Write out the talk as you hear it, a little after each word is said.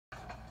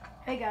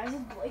Hey guys,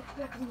 it's Blake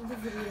back with another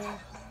video,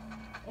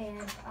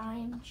 and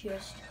I'm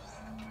just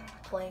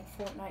playing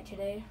Fortnite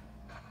today.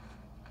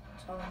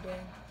 That's all I'm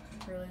doing,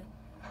 really.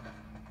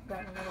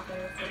 Gotten a little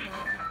better at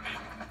Fortnite.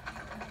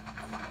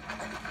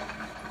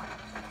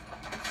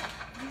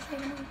 Did you say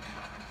me?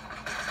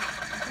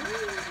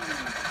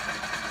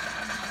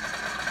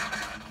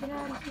 Get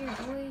out of here,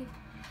 boy.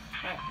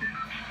 Right.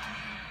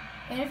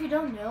 And if you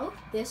don't know,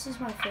 this is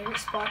my favorite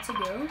spot to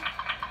go.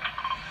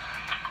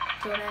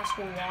 Don't ask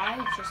me why,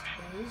 it just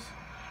is.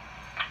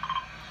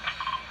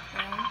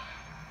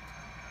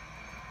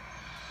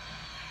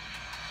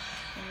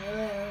 And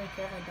really, I don't really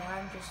care if I die,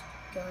 I'm just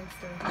going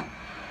through. I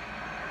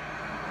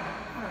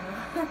don't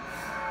know.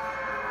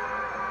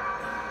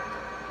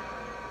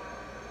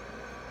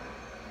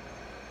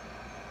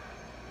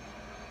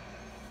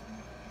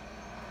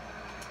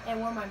 And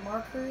where my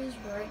marker is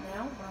right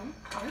now,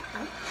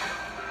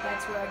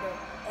 that's where I go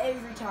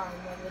every time.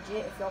 Like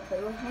legit, if y'all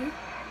play with me,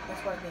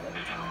 that's where I go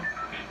every time.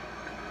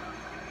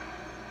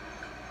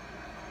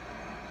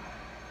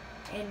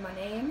 And my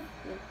name,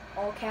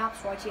 all caps,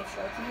 YTF Sharky,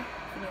 if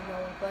you y'all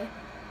want to play.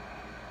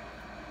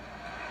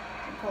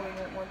 You probably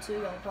won't want to,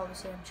 y'all probably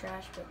say I'm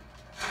trash, but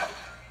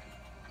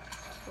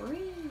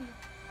free.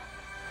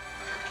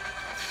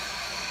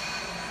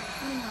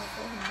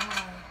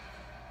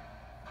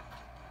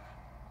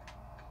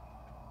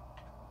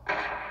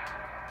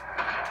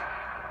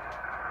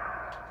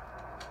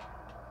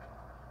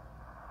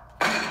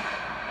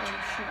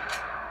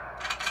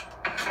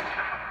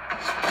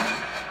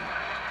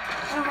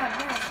 I don't have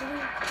gas, do I?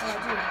 Oh, I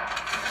do.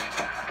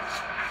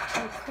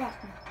 Oh, crap.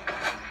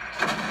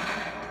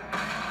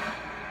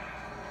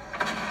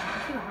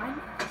 Is he behind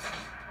me?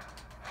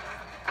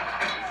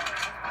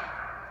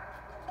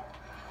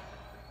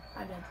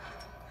 I'm dead.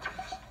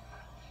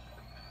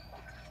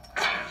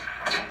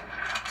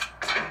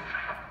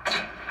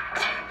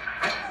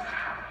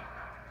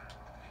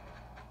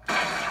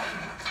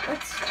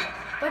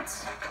 What?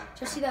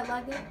 Just see that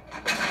lag there?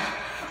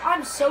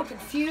 I'm so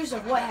confused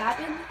of what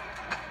happened.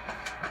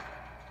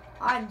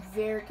 I'm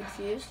very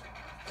confused.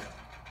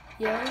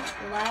 Yo,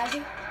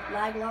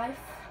 lag life.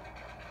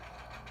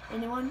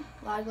 Anyone?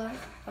 Lag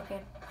life?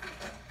 Okay.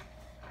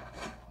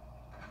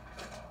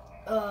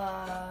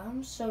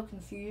 I'm so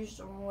confused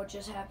on what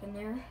just happened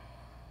there.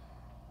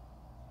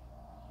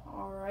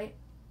 Alright.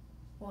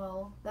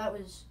 Well, that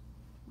was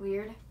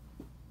weird.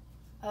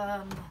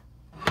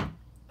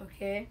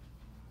 Okay.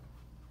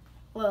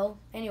 Well,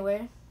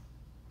 anyway,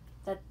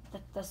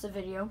 that's the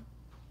video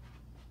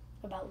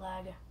about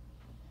lag.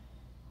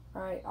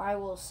 Alright, I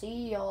will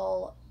see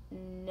y'all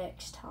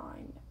next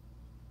time.